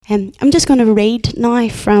I'm just going to read now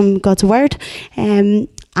from God's Word, and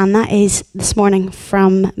that is this morning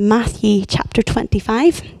from Matthew chapter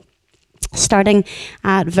 25, starting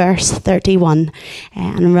at verse 31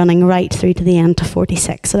 and running right through to the end to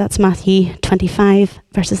 46. So that's Matthew 25,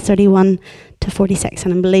 verses 31 to 46,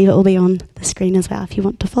 and I believe it will be on the screen as well if you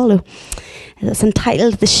want to follow. It's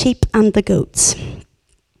entitled The Sheep and the Goats.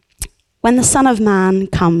 When the Son of Man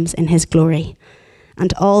comes in his glory,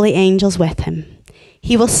 and all the angels with him,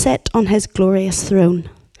 he will sit on his glorious throne.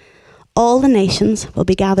 All the nations will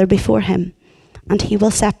be gathered before him, and he will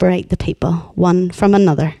separate the people one from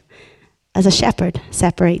another, as a shepherd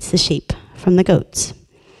separates the sheep from the goats.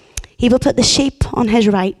 He will put the sheep on his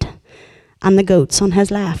right and the goats on his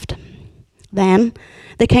left. Then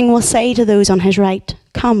the king will say to those on his right,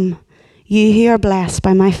 "Come, you who are blessed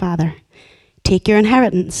by my Father, take your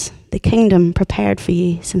inheritance, the kingdom prepared for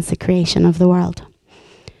you since the creation of the world.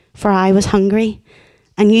 For I was hungry,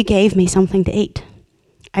 and you gave me something to eat.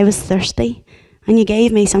 I was thirsty, and you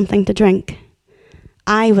gave me something to drink.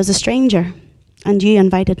 I was a stranger, and you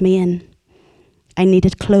invited me in. I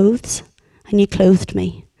needed clothes, and you clothed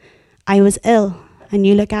me. I was ill, and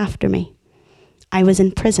you looked after me. I was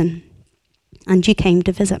in prison, and you came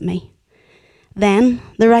to visit me." Then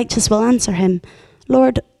the righteous will answer him,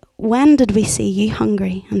 "Lord, when did we see you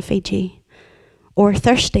hungry and feed you, or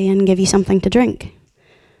thirsty and give you something to drink?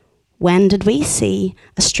 When did we see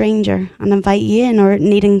a stranger and invite you in, or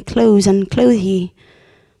needing clothes and clothe you?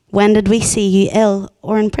 When did we see you ill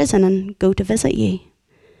or in prison and go to visit you?"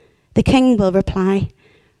 The king will reply,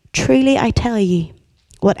 "Truly I tell you,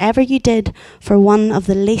 whatever you did for one of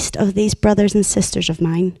the least of these brothers and sisters of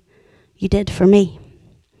mine, you did for me."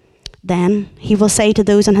 Then he will say to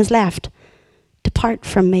those on his left, "Depart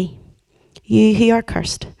from me, you who are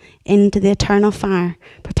cursed, into the eternal fire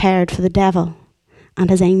prepared for the devil and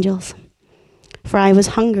his angels. For I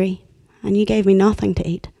was hungry, and you gave me nothing to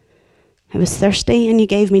eat. I was thirsty, and you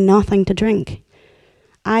gave me nothing to drink.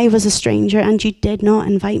 I was a stranger, and you did not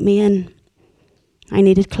invite me in. I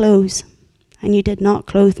needed clothes, and you did not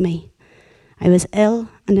clothe me. I was ill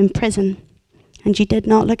and in prison, and you did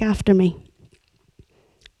not look after me."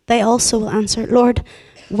 They also will answer, "Lord,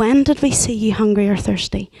 when did we see you hungry or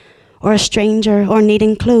thirsty, or a stranger, or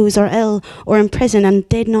needing clothes, or ill, or in prison, and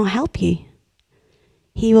did not help you?"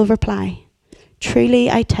 He will reply,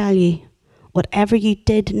 "Truly I tell you, whatever you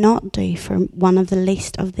did not do for one of the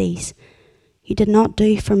least of these, you did not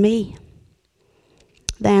do for me."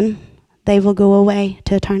 Then they will go away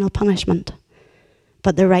to eternal punishment,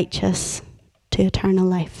 but the righteous to eternal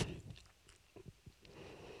life.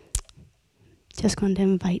 Just going to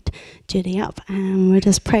invite Judy up, and we'll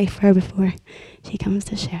just pray for her before she comes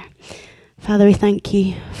to share. Father, we thank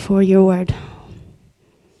you for your word.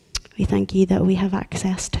 We thank you that we have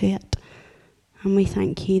access to it, and we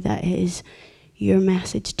thank you that it is your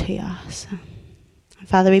message to us. And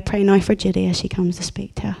Father, we pray now for Judy as she comes to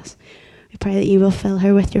speak to us. We pray that you will fill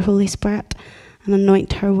her with your Holy Spirit and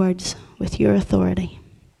anoint her words with your authority.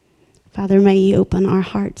 Father, may you open our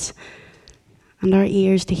hearts and our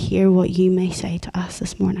ears to hear what you may say to us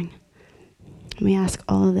this morning. And we ask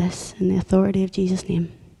all of this in the authority of Jesus'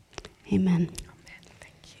 name. Amen. Amen.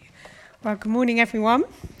 Thank you. Well, good morning, everyone.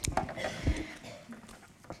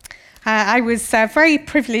 I was very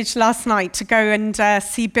privileged last night to go and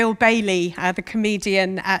see Bill Bailey, the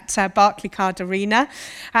comedian at Barclaycard Arena.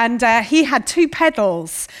 And he had two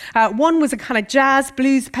pedals. One was a kind of jazz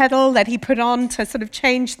blues pedal that he put on to sort of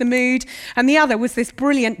change the mood. And the other was this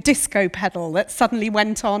brilliant disco pedal that suddenly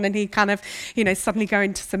went on, and he kind of, suddenly go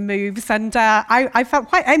into some moves. And I felt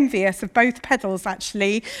quite envious of both pedals,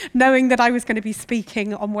 actually, knowing that I was going to be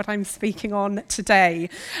speaking on what I'm speaking on today.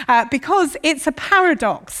 Because it's a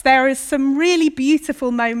paradox. There is some really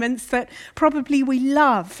beautiful moments that probably we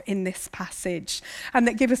love in this passage, and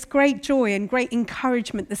that give us great joy and great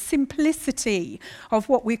encouragement. The simplicity of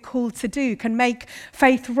what we're called to do can make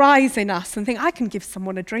faith rise in us and think, I can give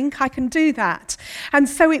someone a drink, I can do that. And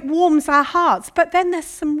so it warms our hearts. But then there's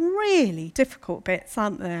some really difficult bits,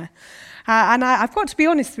 aren't there? And I've got to be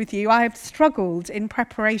honest with you, I have struggled in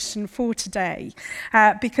preparation for today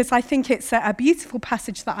because I think it's a beautiful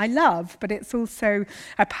passage that I love, but it's also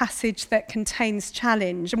a passage that contains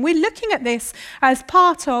challenge. And we're looking at this as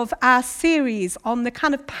part of our series on the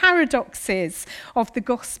kind of paradoxes of the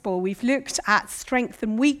gospel. We've looked at strength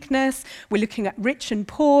and weakness. We're looking at rich and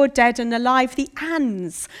poor, dead and alive, the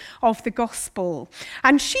ands of the gospel.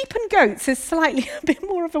 And sheep and goats is slightly a bit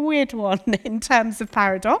more of a weird one in terms of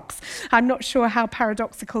paradox. I'm not sure how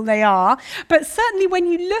paradoxical they are, but certainly when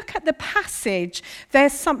you look at the passage,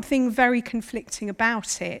 there's something very conflicting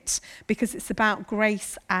about it because it's about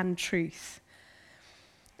grace and truth.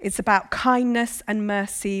 It's about kindness and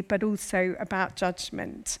mercy, but also about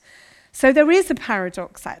judgment. So there is a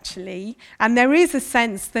paradox, actually, and there is a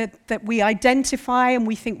sense that we identify and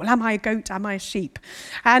we think, well, am I a goat? Am I a sheep?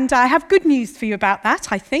 And I have good news for you about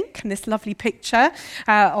that, I think, in this lovely picture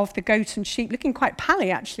of the goat and sheep, looking quite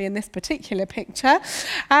pally, actually, in this particular picture.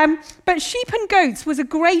 But sheep and goats was a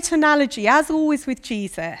great analogy, as always with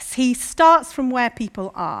Jesus. He starts from where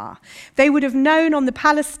people are. They would have known on the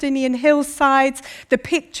Palestinian hillsides the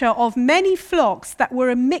picture of many flocks that were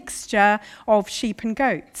a mixture of sheep and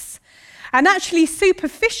goats. And actually,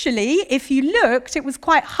 superficially, if you looked, it was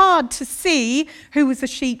quite hard to see who was a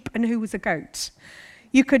sheep and who was a goat.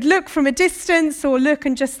 You could look from a distance or look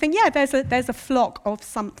and just think, yeah, there's a flock of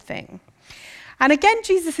something. And again,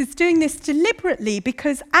 Jesus is doing this deliberately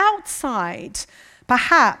because outside,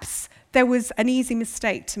 perhaps there was an easy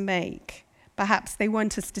mistake to make. Perhaps they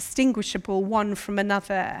weren't as distinguishable one from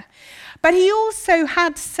another. But he also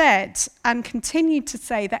had said and continued to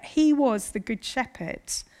say that he was the good shepherd.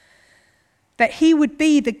 That he would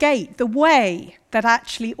be the gate, the way that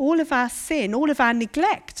actually all of our sin, all of our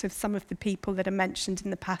neglect of some of the people that are mentioned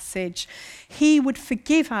in the passage, he would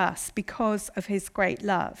forgive us because of his great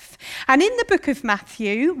love. And in the book of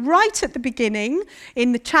Matthew, right at the beginning,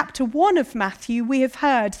 in the chapter 1 of Matthew, we have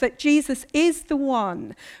heard that Jesus is the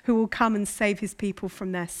one who will come and save his people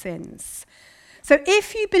from their sins. So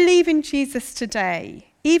if you believe in Jesus today,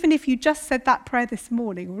 even if you just said that prayer this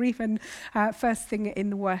morning, or even first thing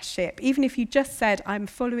in the worship, even if you just said, I'm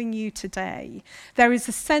following you today, there is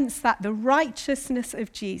a sense that the righteousness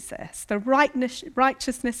of Jesus, the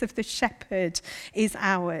righteousness of the shepherd is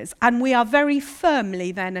ours. And we are very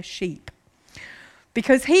firmly then a sheep.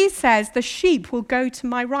 Because he says, the sheep will go to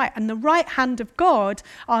my right, and the right hand of God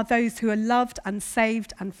are those who are loved and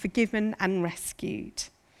saved and forgiven and rescued.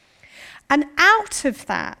 And out of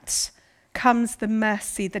that comes the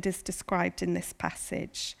mercy that is described in this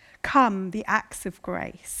passage. Come the acts of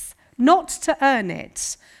grace, not to earn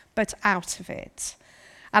it, but out of it.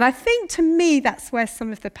 And I think to me that's where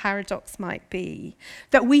some of the paradox might be,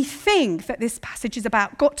 that we think that this passage is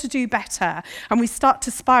about got to do better, and we start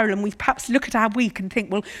to spiral and we perhaps look at our week and think,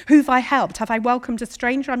 well, who have I helped? Have I welcomed a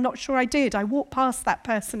stranger? I'm not sure I did. I walked past that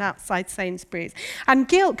person outside Sainsbury's. And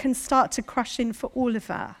guilt can start to crush in for all of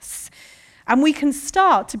us. And we can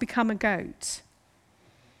start to become a goat.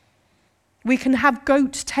 We can have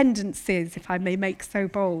goat tendencies, if I may make so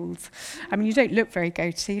bold. I mean, you don't look very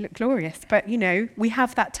goaty, you look glorious. But, you know, we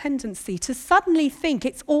have that tendency to suddenly think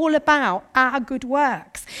it's all about our good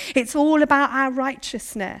works. It's all about our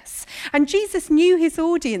righteousness. And Jesus knew his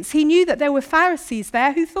audience. He knew that there were Pharisees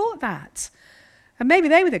there who thought that. And maybe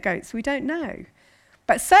they were the goats, we don't know.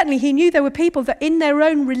 But certainly he knew there were people that in their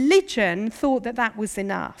own religion thought that that was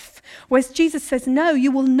enough. Whereas Jesus says, no,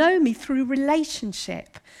 you will know me through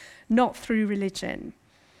relationship, not through religion.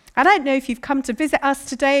 I don't know if you've come to visit us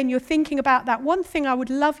today and you're thinking about that. One thing I would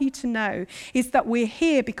love you to know is that we're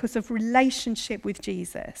here because of relationship with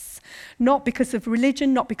Jesus. Not because of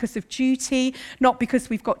religion, not because of duty, not because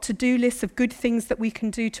we've got to-do lists of good things that we can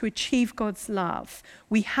do to achieve God's love.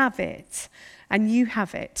 We have it. And you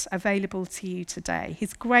have it available to you today.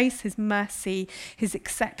 His grace, his mercy, his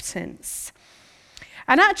acceptance.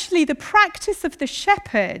 And actually, the practice of the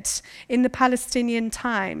shepherd in the Palestinian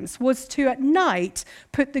times was to, at night,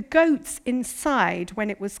 put the goats inside when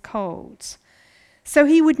it was cold. So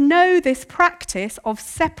he would know this practice of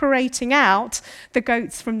separating out the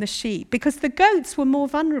goats from the sheep, because the goats were more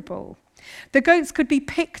vulnerable. The goats could be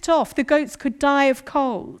picked off. The goats could die of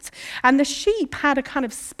cold. And the sheep had a kind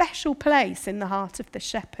of special place in the heart of the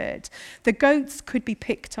shepherd. The goats could be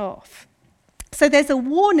picked off. So there's a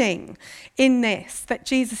warning in this that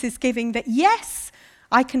Jesus is giving that, yes,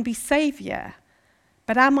 I can be Saviour,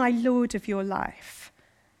 but am I Lord of your life?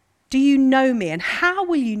 Do you know me? And how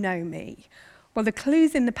will you know me? Well, the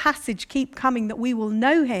clues in the passage keep coming that we will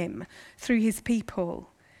know him through his people.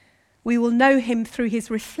 We will know him through his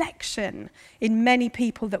reflection in many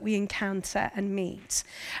people that we encounter and meet.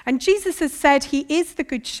 And Jesus has said he is the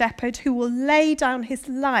good shepherd who will lay down his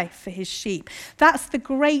life for his sheep. That's the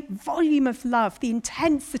great volume of love, the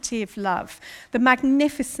intensity of love, the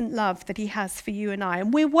magnificent love that he has for you and I.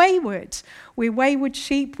 And we're wayward. We're wayward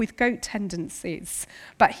sheep with goat tendencies,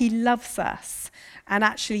 but he loves us. And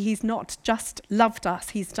actually, he's not just loved us,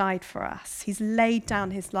 he's died for us. He's laid down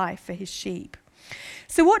his life for his sheep.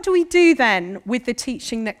 So what do we do then with the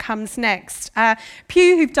teaching that comes next?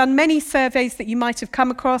 Pew, who've done many surveys that you might have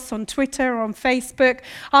come across on Twitter or on Facebook,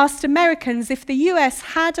 asked Americans if the US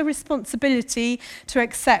had a responsibility to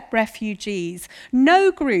accept refugees.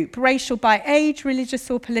 No group, racial by age,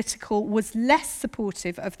 religious or political, was less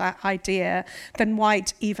supportive of that idea than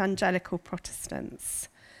white evangelical Protestants.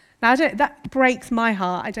 Now, that breaks my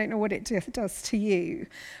heart. I don't know what it does to you.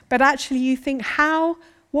 But actually you think,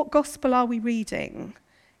 what gospel are we reading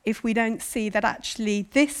if we don't see that actually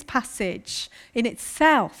this passage in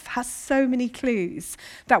itself has so many clues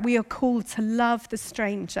that we are called to love the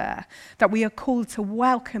stranger, that we are called to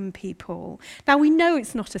welcome people. Now, we know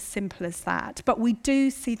it's not as simple as that, but we do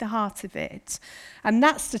see the heart of it. And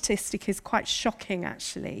that statistic is quite shocking,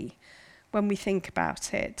 actually, when we think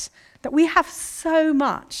about it, that we have so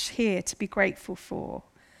much here to be grateful for.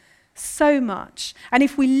 So much. And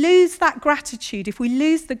if we lose that gratitude, if we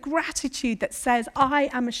lose the gratitude that says, I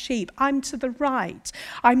am a sheep, I'm to the right,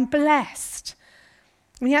 I'm blessed.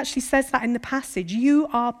 And he actually says that in the passage, you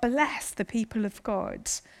are blessed, the people of God.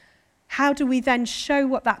 How do we then show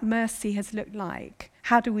what that mercy has looked like?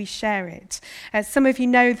 How do we share it? Some of you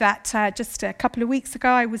know that just a couple of weeks ago,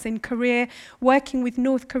 I was in Korea working with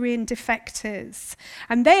North Korean defectors.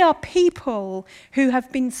 And they are people who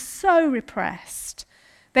have been so repressed.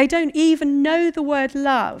 They don't even know the word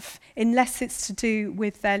love unless it's to do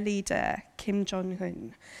with their leader, Kim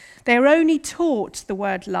Jong-un. They are only taught the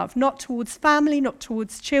word love, not towards family, not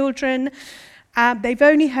towards children. They've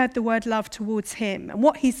only heard the word love towards him. And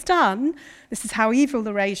what he's done, this is how evil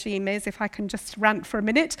the regime is, if I can just rant for a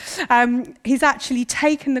minute, he's actually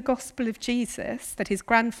taken the gospel of Jesus that his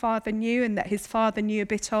grandfather knew and that his father knew a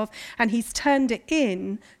bit of, and he's turned it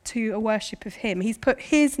in to a worship of him. He's put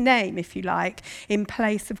his name, if you like, in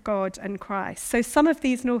place of God and Christ. So some of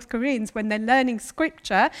these North Koreans, when they're learning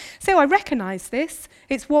scripture, say, I recognize this.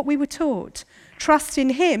 It's what we were taught. Trust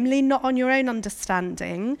in him, lean not on your own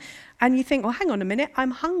understanding. And you think, well, hang on a minute, I'm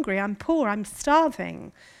hungry, I'm poor, I'm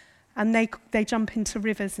starving. And they jump into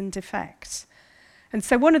rivers and defect. And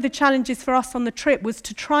so one of the challenges for us on the trip was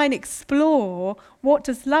to try and explore, what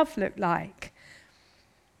does love look like?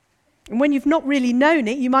 And when you've not really known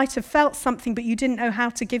it, you might have felt something, but you didn't know how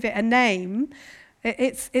to give it a name.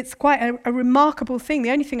 It's quite a remarkable thing.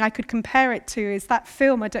 The only thing I could compare it to is that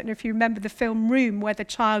film, I don't know if you remember the film Room, where the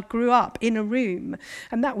child grew up in a room,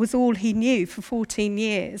 and that was all he knew for 14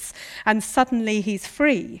 years. And suddenly he's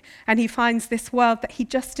free, and he finds this world that he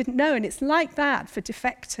just didn't know. And it's like that for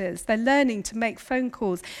defectors. They're learning to make phone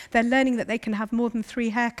calls. They're learning that they can have more than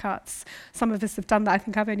 3 haircuts. Some of us have done that. I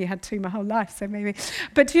think I've only had 2 my whole life, so maybe.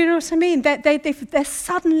 But do you know what I mean? They're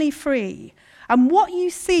suddenly free. And what you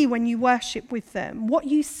see when you worship with them, what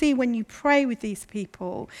you see when you pray with these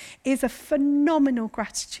people, is a phenomenal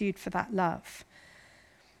gratitude for that love.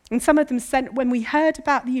 And some of them said, when we heard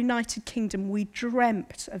about the United Kingdom, we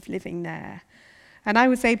dreamt of living there. And I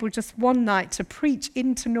was able just one night to preach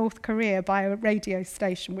into North Korea by a radio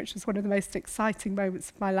station, which was one of the most exciting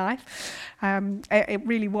moments of my life. It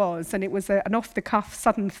really was. And it was an off-the-cuff,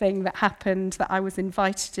 sudden thing that happened that I was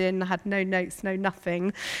invited in. I had no notes, no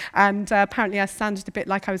nothing. And apparently I sounded a bit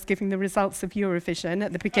like I was giving the results of Eurovision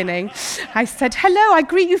at the beginning. I said, hello, I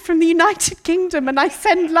greet you from the United Kingdom and I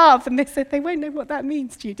send love. And they said, they won't know what that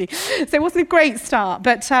means, Judy. So it wasn't a great start,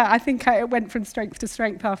 but I think it went from strength to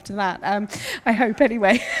strength after that. I hope.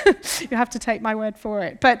 Anyway, you have to take my word for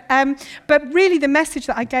it. But really the message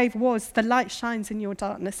that I gave was the light shines in your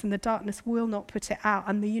darkness and the darkness will not put it out.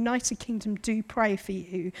 And the United Kingdom do pray for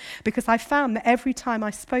you, because I found that every time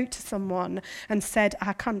I spoke to someone and said,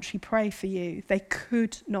 our country pray for you, they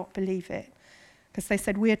could not believe it. Because they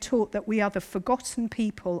said, we are taught that we are the forgotten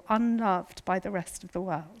people, unloved by the rest of the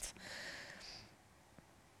world.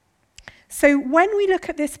 So when we look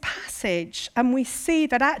at this passage and we see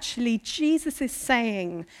that actually Jesus is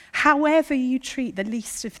saying, however you treat the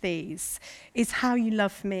least of these is how you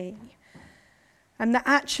love me. And that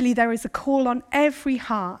actually there is a call on every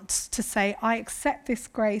heart to say, I accept this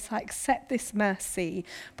grace, I accept this mercy,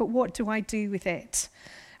 but what do I do with it?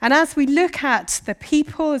 And as we look at the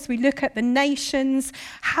people, as we look at the nations,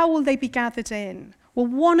 how will they be gathered in? Well,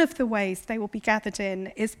 one of the ways they will be gathered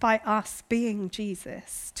in is by us being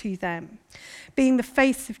Jesus to them, being the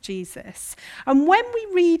face of Jesus. And when we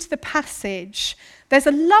read the passage, there's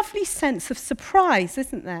a lovely sense of surprise,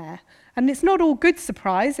 isn't there? And it's not all good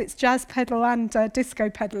surprise, it's jazz pedal and disco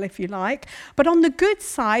pedal, if you like. But on the good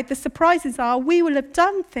side, the surprises are we will have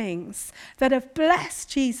done things that have blessed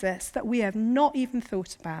Jesus that we have not even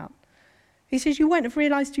thought about. He says, you won't have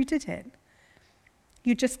realized you did it.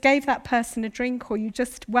 You just gave that person a drink, or you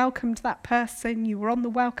just welcomed that person, you were on the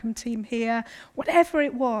welcome team here, whatever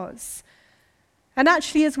it was. And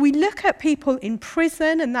actually, as we look at people in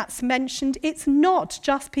prison, and that's mentioned, it's not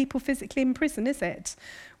just people physically in prison, is it?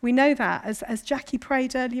 We know that, as Jackie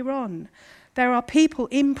prayed earlier on. There are people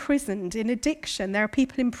imprisoned in addiction. There are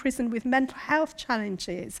people imprisoned with mental health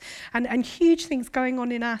challenges and huge things going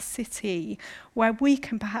on in our city where we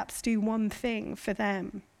can perhaps do one thing for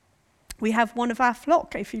them. We have one of our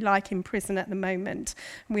flock, if you like, in prison at the moment.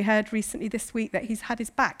 And we heard recently this week that he's had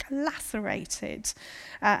his back lacerated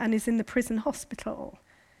and is in the prison hospital.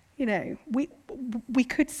 You know, we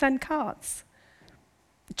could send cards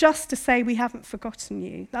just to say we haven't forgotten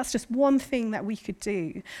you. That's just one thing that we could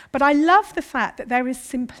do. But I love the fact that there is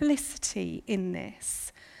simplicity in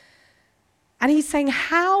this. And he's saying,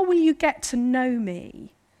 how will you get to know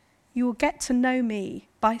me? You will get to know me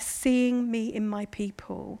by seeing me in my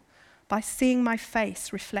people, by seeing my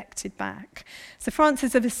face reflected back. So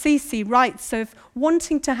Francis of Assisi writes of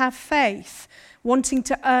wanting to have faith, wanting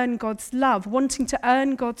to earn God's love, wanting to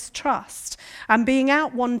earn God's trust, and being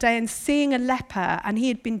out one day and seeing a leper, and he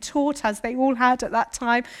had been taught, as they all had at that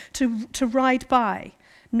time, to ride by,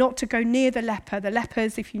 not to go near the leper. The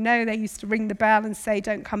lepers, if you know, they used to ring the bell and say,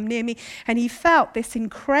 don't come near me. And he felt this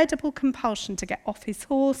incredible compulsion to get off his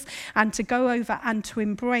horse and to go over and to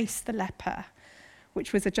embrace the leper,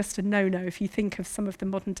 which was just a no-no if you think of some of the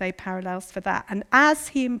modern day parallels for that. And as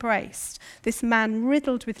he embraced this man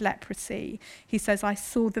riddled with leprosy, he says, I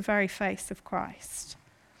saw the very face of Christ.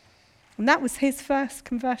 And that was his first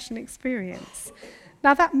conversion experience.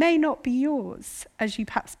 Now, that may not be yours as you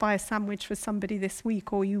perhaps buy a sandwich for somebody this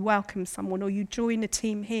week, or you welcome someone, or you join a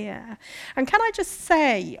team here. And can I just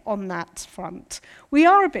say on that front, we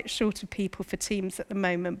are a bit short of people for teams at the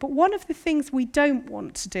moment, but one of the things we don't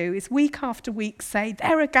want to do is week after week say,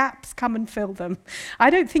 there are gaps, come and fill them. I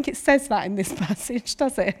don't think it says that in this passage,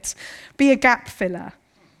 does it? Be a gap filler.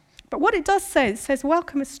 But what it does say, it says,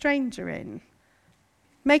 welcome a stranger in.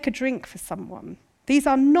 Make a drink for someone. These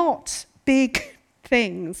are not big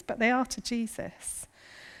things, but they are to Jesus.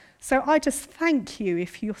 So I just thank you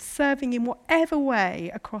if you're serving in whatever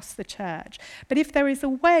way across the church. But if there is a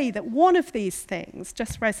way that one of these things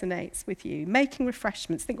just resonates with you, making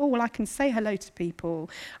refreshments, think, oh, well, I can say hello to people,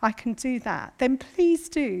 I can do that, then please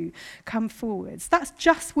do come forwards. That's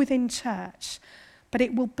just within church, but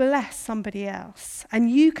it will bless somebody else. And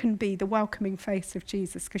you can be the welcoming face of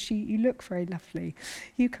Jesus, because you look very lovely.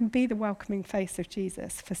 You can be the welcoming face of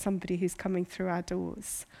Jesus for somebody who's coming through our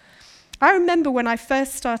doors. I remember when I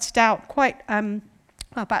first started out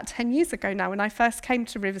about 10 years ago now, when I first came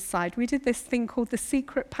to Riverside, we did this thing called the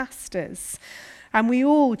Secret Pastors. And we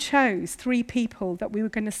all chose 3 people that we were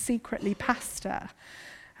going to secretly pastor,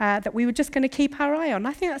 that we were just going to keep our eye on.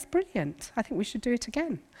 I think that's brilliant. I think we should do it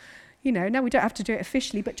again. You know, now we don't have to do it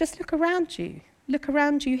officially, but just look around you. Look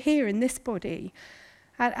around you here in this body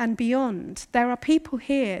and beyond. There are people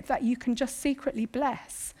here that you can just secretly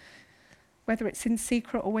bless, whether it's in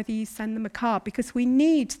secret or whether you send them a card, because we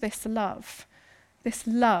need this love. This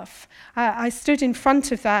love. I stood in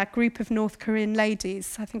front of that group of North Korean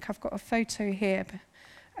ladies. I think I've got a photo here.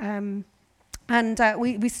 And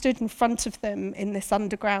we stood in front of them in this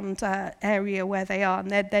underground area where they are. And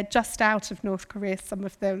they're just out of North Korea, some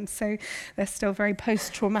of them, so they're still very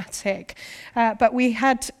post-traumatic. But we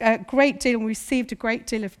had a great deal, and we received a great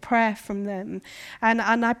deal of prayer from them. And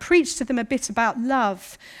I preached to them a bit about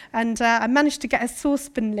love. And I managed to get a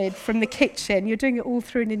saucepan lid from the kitchen. You're doing it all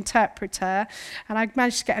through an interpreter. And I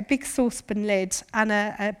managed to get a big saucepan lid and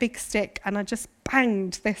a big stick, and I just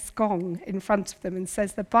banged this gong in front of them and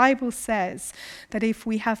says, the Bible says that if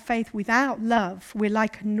we have faith without love, we're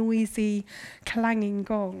like a noisy, clanging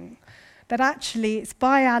gong. That actually it's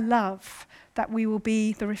by our love that we will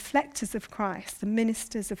be the reflectors of Christ, the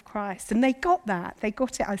ministers of Christ. And they got that. They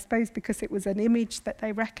got it, I suppose, because it was an image that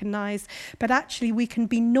they recognized. But actually we can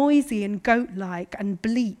be noisy and goat-like and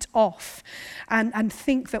bleat off and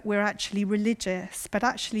think that we're actually religious. But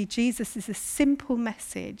actually Jesus is a simple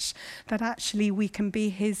message that actually we can be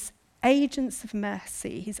his agents of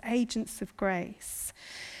mercy, his agents of grace.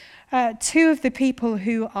 2 of the people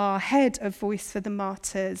who are head of Voice for the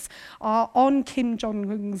Martyrs are on Kim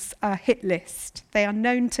Jong-un's hit list. They are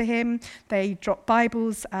known to him. They drop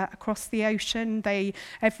Bibles across the ocean. They,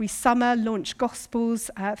 every summer, launch gospels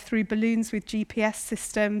through balloons with GPS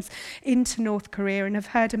systems into North Korea, and have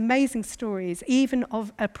heard amazing stories, even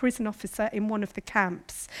of a prison officer in one of the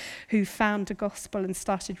camps who found a gospel and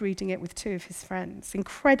started reading it with 2 of his friends.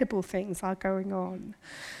 Incredible things are going on.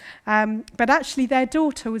 But actually their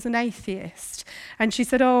daughter was an atheist. And she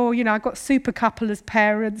said, I got super couple as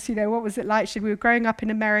parents. What was it like? We were growing up in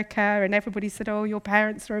America and everybody said, your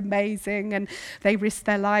parents are amazing and they risk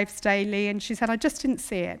their lives daily. And she said, I just didn't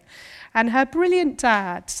see it. And her brilliant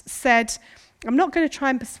dad said, I'm not going to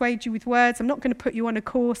try and persuade you with words. I'm not going to put you on a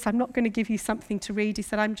course. I'm not going to give you something to read. He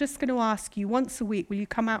said, I'm just going to ask you once a week, will you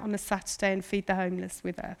come out on a Saturday and feed the homeless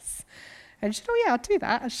with us? And she said, I'll do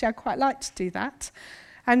that. Actually, I'd quite like to do that.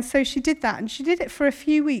 And so she did that, and she did it for a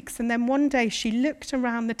few weeks. And then one day she looked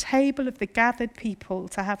around the table of the gathered people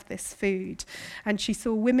to have this food. And she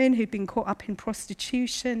saw women who'd been caught up in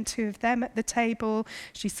prostitution, 2 of them at the table.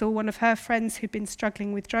 She saw one of her friends who'd been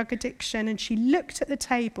struggling with drug addiction. And she looked at the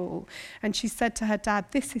table and she said to her dad,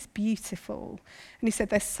 this is beautiful. And he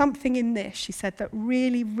said, there's something in this, she said, that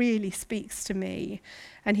really, really speaks to me.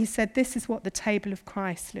 And he said, this is what the table of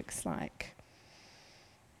Christ looks like.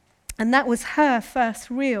 And that was her first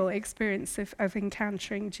real experience of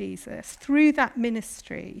encountering Jesus through that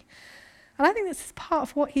ministry. And I think this is part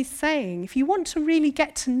of what he's saying. If you want to really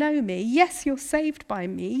get to know me, yes, you're saved by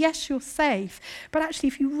me. Yes, you're safe. But actually,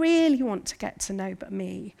 if you really want to get to know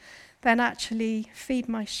me, then actually feed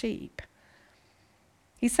my sheep.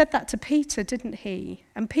 He said that to Peter, didn't he?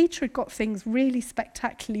 And Peter had got things really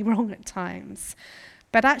spectacularly wrong at times.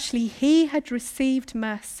 But actually, he had received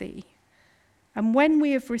mercy. And when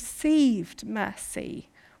we have received mercy,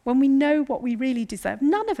 when we know what we really deserve,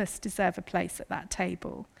 none of us deserve a place at that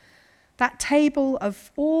table. That table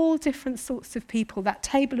of all different sorts of people, that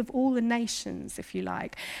table of all the nations, if you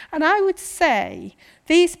like. And I would say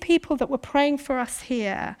these people that were praying for us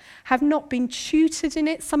here have not been tutored in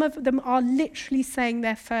it. Some of them are literally saying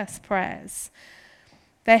their first prayers.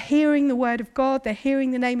 They're hearing the word of God, they're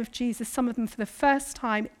hearing the name of Jesus, some of them for the first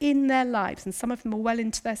time in their lives, and some of them are well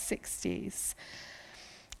into their 60s.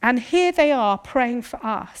 And here they are praying for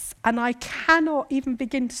us, and I cannot even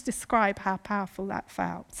begin to describe how powerful that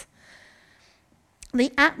felt.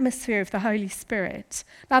 The atmosphere of the Holy Spirit.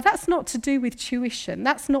 Now, that's not to do with tuition,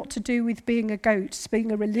 that's not to do with being a goat,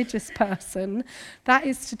 being a religious person, that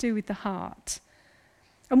is to do with the heart.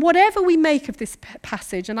 And whatever we make of this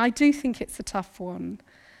passage, and I do think it's a tough one,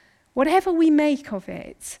 whatever we make of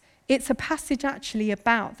it, it's a passage actually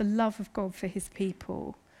about the love of God for his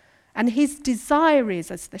people. And his desire is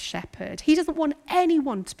as the shepherd. He doesn't want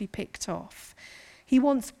anyone to be picked off. He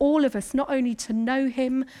wants all of us not only to know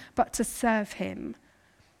him, but to serve him.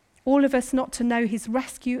 All of us not to know his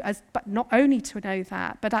rescue, but not only to know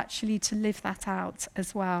that, but actually to live that out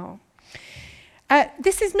as well.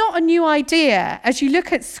 This is not a new idea. As you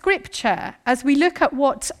look at Scripture, as we look at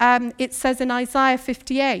what it says in Isaiah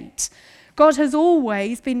 58, God has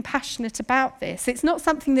always been passionate about this. It's not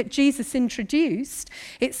something that Jesus introduced.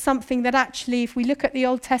 It's something that actually, if we look at the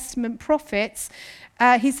Old Testament prophets,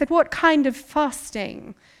 he said, what kind of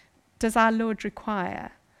fasting does our Lord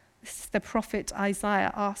require? This is the prophet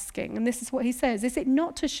Isaiah asking. And this is what he says. Is it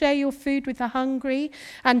not to share your food with the hungry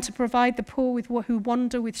and to provide the poor with who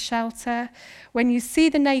wander with shelter? When you see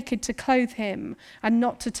the naked, to clothe him and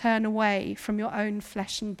not to turn away from your own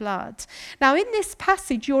flesh and blood. Now, in this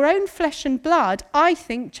passage, your own flesh and blood, I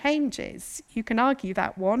think, changes. You can argue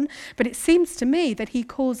that one, but it seems to me that he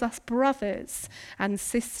calls us brothers and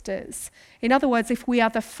sisters. In other words, if we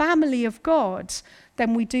are the family of God,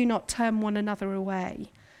 then we do not turn one another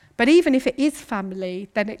away. But even if it is family,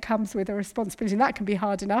 then it comes with a responsibility. And that can be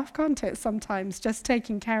hard enough, can't it? Sometimes just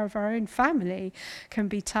taking care of our own family can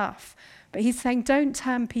be tough. But he's saying, don't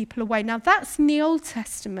turn people away. Now, that's in the Old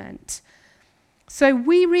Testament. So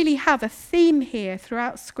we really have a theme here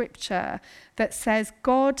throughout Scripture that says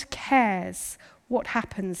God cares what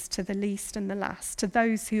happens to the least and the last, to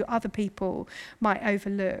those who other people might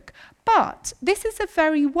overlook. But this is a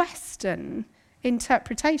very Western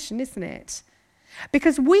interpretation, isn't it?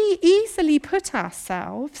 Because we easily put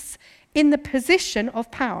ourselves in the position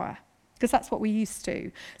of power, because that's what we used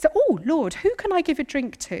to. So, oh, Lord, who can I give a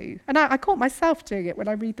drink to? And I caught myself doing it when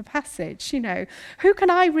I read the passage, who can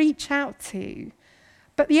I reach out to?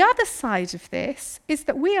 But the other side of this is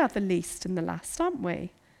that we are the least and the last, aren't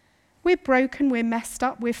we? We're broken, we're messed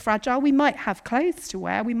up, we're fragile. We might have clothes to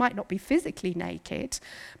wear, we might not be physically naked,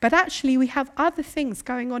 but actually we have other things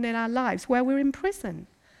going on in our lives where we're in prison.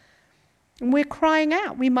 And we're crying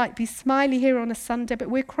out. We might be smiley here on a Sunday, but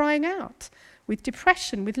we're crying out with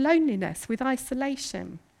depression, with loneliness, with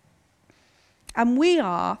isolation. And we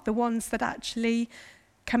are the ones that actually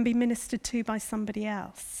can be ministered to by somebody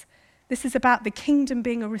else. This is about the kingdom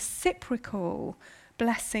being a reciprocal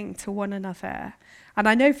blessing to one another. And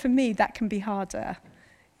I know for me that can be harder.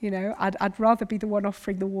 I'd rather be the one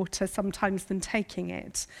offering the water sometimes than taking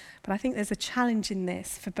it. But I think there's a challenge in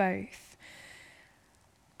this for both.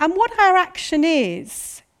 And what our action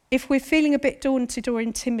is, if we're feeling a bit daunted or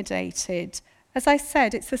intimidated, as I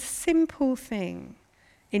said, it's a simple thing.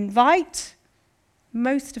 Invite.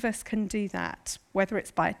 Most of us can do that, whether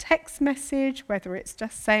it's by a text message, whether it's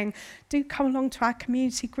just saying, do come along to our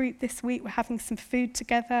community group this week, we're having some food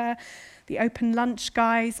together, the open lunch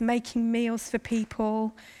guys, making meals for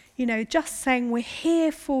people, just saying we're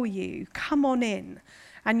here for you, come on in,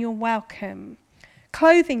 and you're welcome.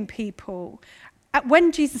 Clothing people.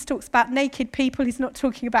 When Jesus talks about naked people, he's not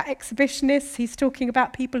talking about exhibitionists, he's talking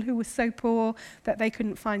about people who were so poor that they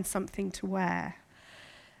couldn't find something to wear.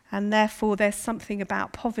 And therefore, there's something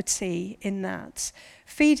about poverty in that.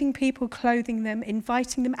 Feeding people, clothing them,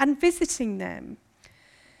 inviting them, and visiting them.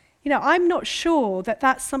 I'm not sure that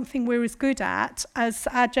that's something we're as good at as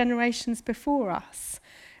our generations before us.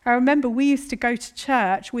 I remember we used to go to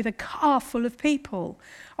church with a car full of people,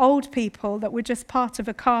 old people that were just part of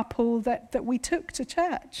a carpool that we took to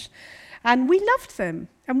church. And we loved them.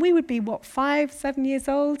 And we would be, 5, 7 years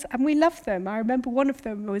old? And we loved them. I remember one of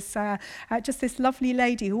them was just this lovely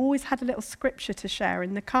lady who always had a little scripture to share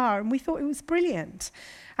in the car. And we thought it was brilliant.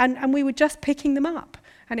 And we were just picking them up.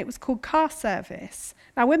 And it was called car service.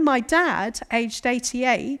 Now, when my dad, aged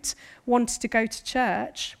 88, wanted to go to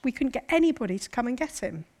church, we couldn't get anybody to come and get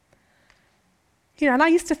him. And I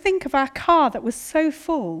used to think of our car that was so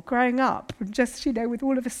full growing up, just, with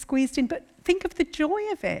all of us squeezed in, but think of the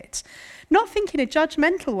joy of it. Not think in a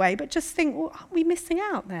judgmental way, but just think, aren't we missing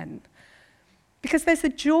out then? Because there's a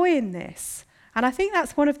joy in this. And I think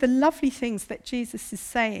that's one of the lovely things that Jesus is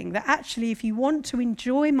saying, that actually if you want to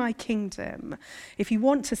enjoy my kingdom, if you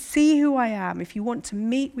want to see who I am, if you want to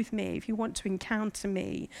meet with me, if you want to encounter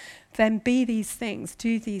me, then be these things,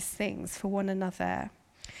 do these things for one another.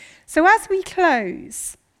 So as we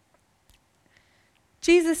close,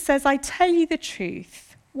 Jesus says, I tell you the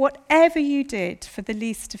truth, whatever you did for the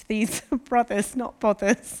least of these brothers, not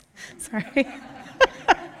bothers, sorry.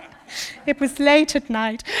 It was late at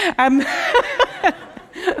night.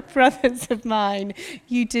 Brothers of mine,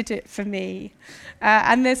 you did it for me.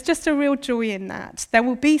 And there's just a real joy in that. There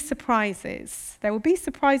will be surprises. There will be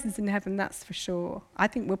surprises in heaven, that's for sure. I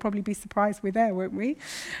think we'll probably be surprised we're there, won't we?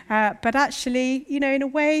 But actually, in a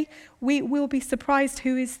way, we will be surprised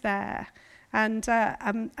who is there. And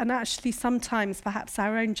actually sometimes perhaps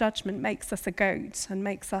our own judgment makes us a goat and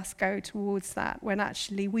makes us go towards that, when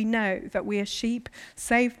actually we know that we are sheep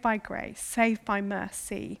saved by grace, saved by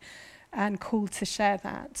mercy, and called to share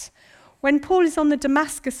that. When Paul is on the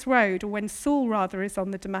Damascus Road, or when Saul rather is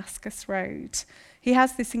on the Damascus Road, he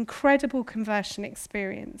has this incredible conversion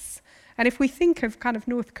experience. And if we think of kind of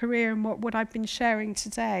North Korea and what I've been sharing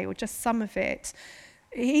today, or just some of it,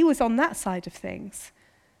 he was on that side of things.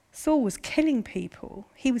 Saul was killing people.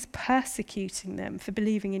 He was persecuting them for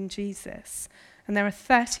believing in Jesus. And there are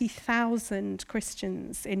 30,000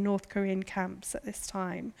 Christians in North Korean camps at this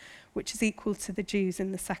time, which is equal to the Jews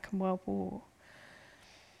in the Second World War.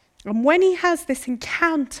 And when he has this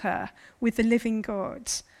encounter with the living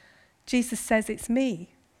God, Jesus says, it's me.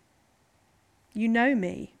 You know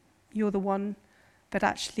me. You're the one that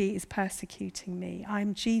actually is persecuting me.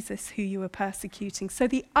 I'm Jesus who you are persecuting. So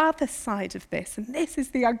the other side of this, and this is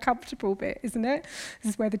the uncomfortable bit, isn't it?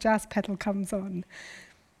 This is where the jazz pedal comes on.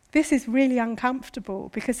 This is really uncomfortable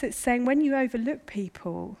because it's saying when you overlook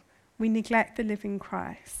people, we neglect the living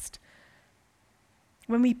Christ.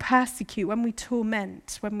 When we persecute, when we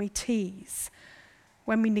torment, when we tease,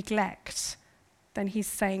 when we neglect, then he's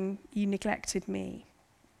saying, you neglected me.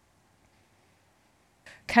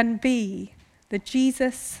 Can be the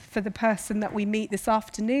Jesus for the person that we meet this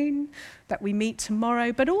afternoon, that we meet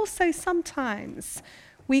tomorrow, but also sometimes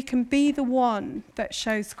we can be the one that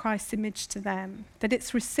shows Christ's image to them, that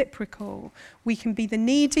it's reciprocal. We can be the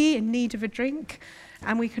needy in need of a drink,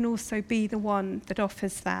 and we can also be the one that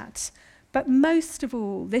offers that. But most of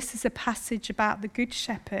all, this is a passage about the Good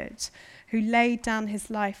Shepherd who laid down his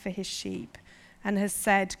life for his sheep and has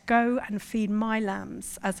said, go and feed my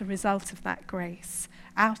lambs as a result of that grace,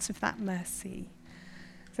 out of that mercy.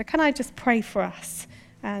 So can I just pray for us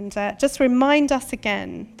and just remind us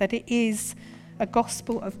again that it is a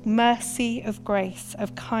gospel of mercy, of grace,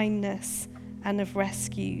 of kindness, and of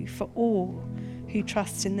rescue for all who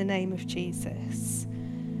trust in the name of Jesus.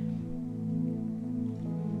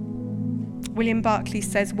 William Barclay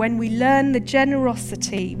says, when we learn the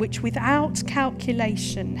generosity which without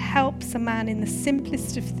calculation helps a man in the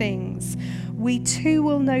simplest of things, we too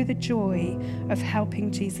will know the joy of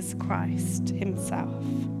helping Jesus Christ himself.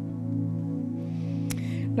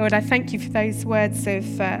 Lord, I thank you for those words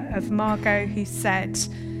of Margot, who said,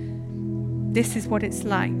 this is what it's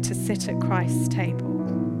like to sit at Christ's table.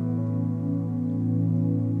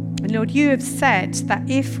 And Lord, you have said that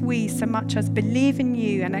if we so much as believe in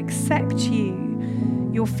you and accept you,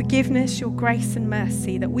 your forgiveness, your grace and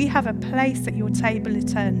mercy, that we have a place at your table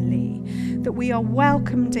eternally, that we are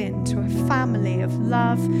welcomed into a family of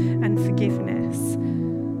love and forgiveness.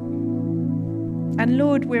 And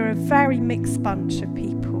Lord, we're a very mixed bunch of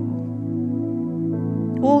people.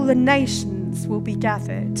 All the nations will be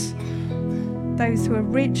gathered. Those who are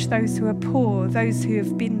rich, those who are poor, those who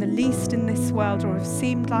have been the least in this world or have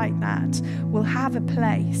seemed like that will have a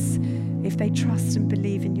place if they trust and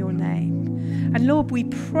believe in your name. And Lord, we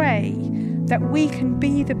pray that we can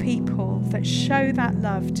be the people that show that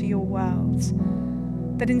love to your world.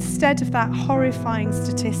 That instead of that horrifying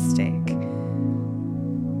statistic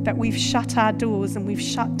that we've shut our doors and we've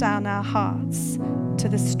shut down our hearts to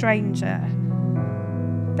the stranger,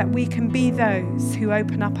 that we can be those who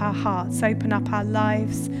open up our hearts, open up our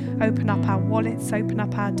lives, open up our wallets, open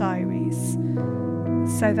up our diaries,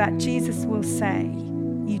 so that Jesus will say,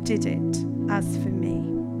 you did it as for me.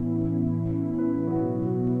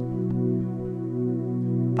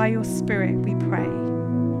 By your Spirit, we pray.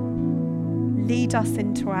 Lead us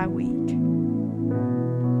into our week.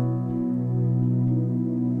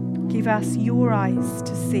 Give us your eyes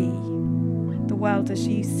to see the world as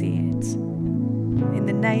you see it. In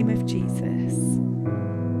the name of Jesus.